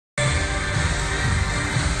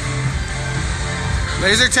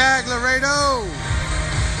Laser tag, Laredo.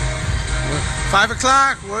 5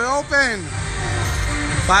 o'clock, we're open.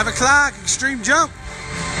 5 o'clock, extreme jump.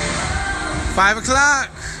 5 o'clock.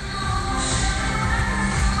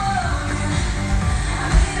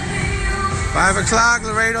 5 o'clock,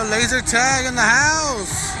 Laredo, laser tag in the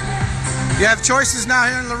house. You have choices now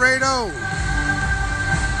here in Laredo.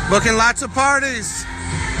 Booking lots of parties.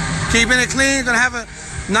 Keeping it clean, gonna have a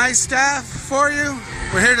nice staff for you.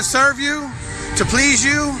 We're here to serve you, to please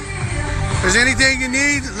you. If there's anything you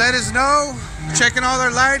need, let us know. Checking all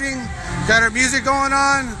our lighting. Got our music going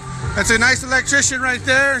on. That's a nice electrician right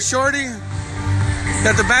there, Shorty.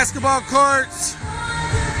 Got the basketball courts,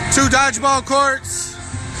 2 dodgeball courts.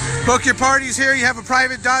 Book your parties here. You have a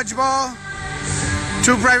private dodgeball,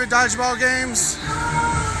 2 private dodgeball games.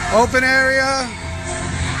 Open area.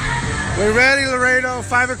 We're ready, Laredo.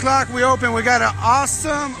 5 o'clock, we open. We got an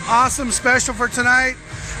awesome special for tonight.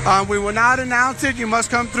 We will not announce it. You must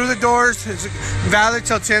come through the doors. It's valid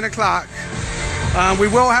till 10 o'clock. We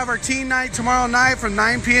will have our teen night tomorrow night from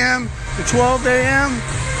 9 p.m. to 12 a.m.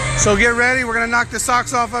 So get ready. We're going to knock the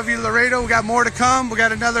socks off of you, Laredo. We got more to come. We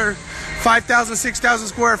got another 5,000, 6,000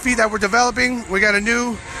 square feet that we're developing. We got a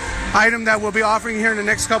new item that we'll be offering here in the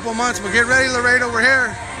next couple of months. But get ready, Laredo. We're here.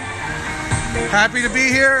 Happy to be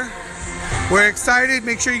here. We're excited.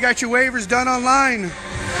 Make sure you got your waivers done online.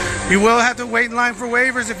 You will have to wait in line for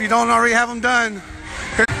waivers if you don't already have them done.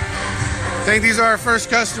 I think these are our first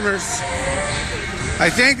customers.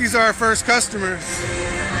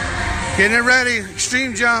 Getting it ready.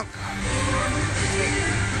 Extreme jump.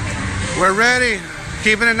 We're ready.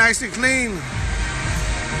 Keeping it nice and clean.